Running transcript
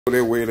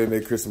They're waiting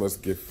their Christmas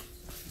gift.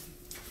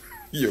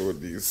 Yo,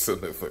 these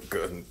son of a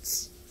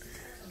guns.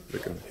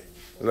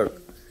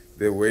 Look,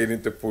 they're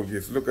waiting to pull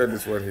gifts. Look at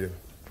this one here.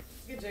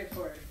 Good job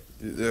for it.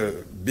 Yeah,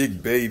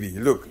 big baby.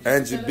 Look,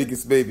 Angie,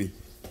 biggest baby.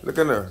 Look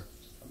at her.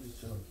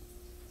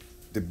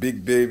 The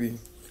big baby.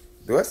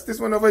 What's this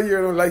one over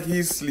here? Like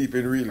he's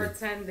sleeping, really.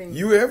 Pretending.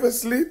 You ever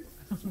sleep?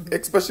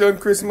 Especially on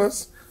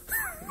Christmas?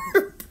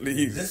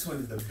 Please. This one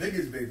is the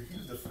biggest baby. He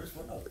was the first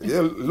one out. Yeah,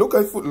 look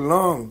at foot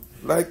long.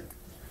 Like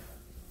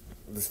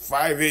this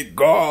 5'8"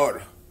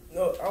 God.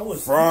 No, I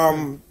was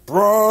From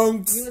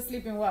Bronx, You were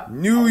sleeping what?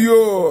 New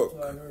York.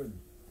 I heard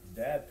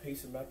Dad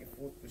pacing back and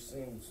forth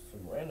saying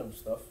some random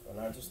stuff, and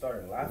I just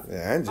started laughing.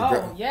 Yeah, Angie.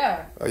 Oh,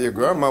 yeah. Oh, your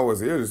grandma was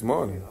here this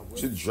morning.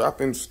 She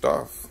dropping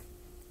stuff.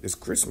 It's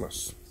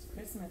Christmas.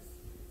 Christmas.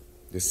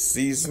 The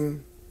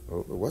season.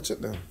 Oh, watch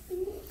it now.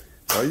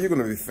 Oh, you're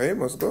gonna be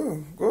famous.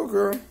 Go,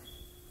 girl.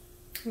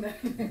 He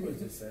was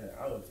just saying,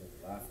 I was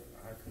just laughing.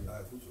 I couldn't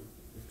laugh.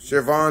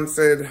 Siobhan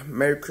said,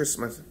 "Merry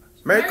Christmas."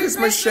 Merry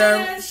Christmas,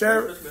 Siobhan.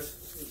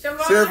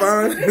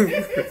 Siobhan.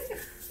 Merry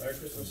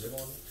Christmas,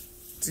 Siobhan.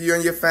 To you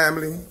and your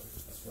family.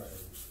 That's right.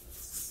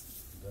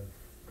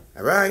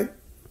 All right.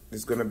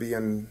 It's gonna be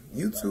on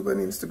YouTube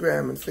and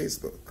Instagram and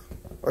Facebook.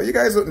 Oh, you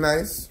guys look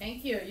nice.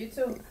 Thank you. You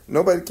too.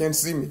 Nobody can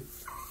see me.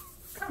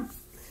 Come.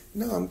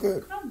 No, I'm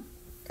good. Come.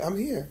 I'm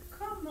here.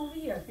 Come over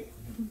here. Give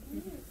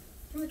me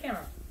the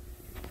camera.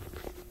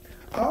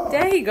 Oh,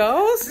 There he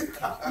goes.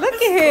 Look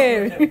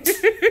at him.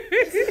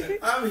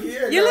 I'm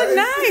here. You look guys.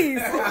 nice.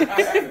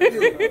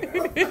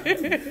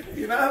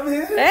 You know I'm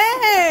here.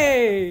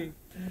 Hey.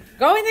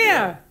 Go in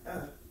there.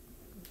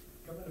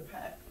 Come in the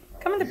pack.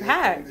 Come in the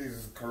pack. This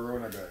is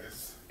Corona,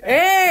 guys.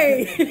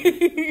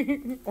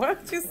 Hey. Why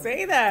don't you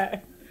say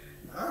that?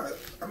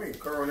 I mean,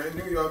 Corona in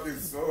New York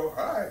is so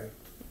high.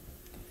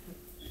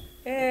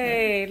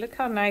 Hey, look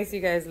how nice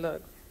you guys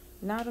look.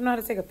 Now I don't know how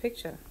to take a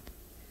picture.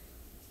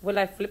 Will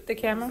I flip the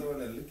camera? Someone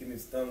that licking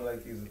his thumb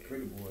like he's a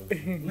pretty boy.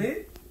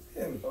 Lit?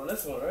 Him. Oh,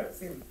 this one, right?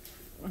 See him.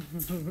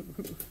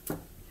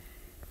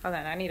 Hold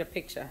on, I need a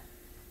picture.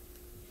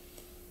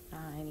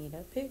 I need a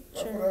I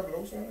picture. have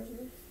lotion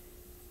actually.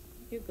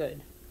 You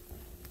good.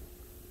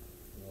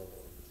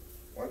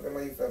 One time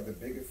I used to have the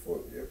biggest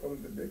foot. Here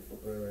comes the big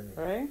foot right here.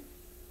 Right?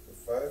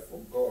 The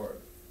 5-foot guard.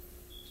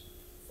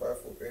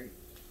 5'8".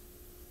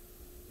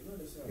 You know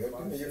this You're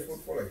giving your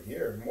foot full of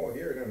hair, more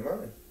hair than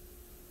mine.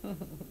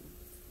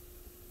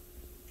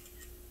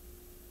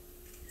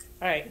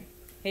 All right,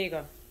 here you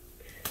go.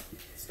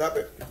 Stop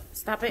it.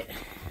 Stop it.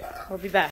 We'll be back.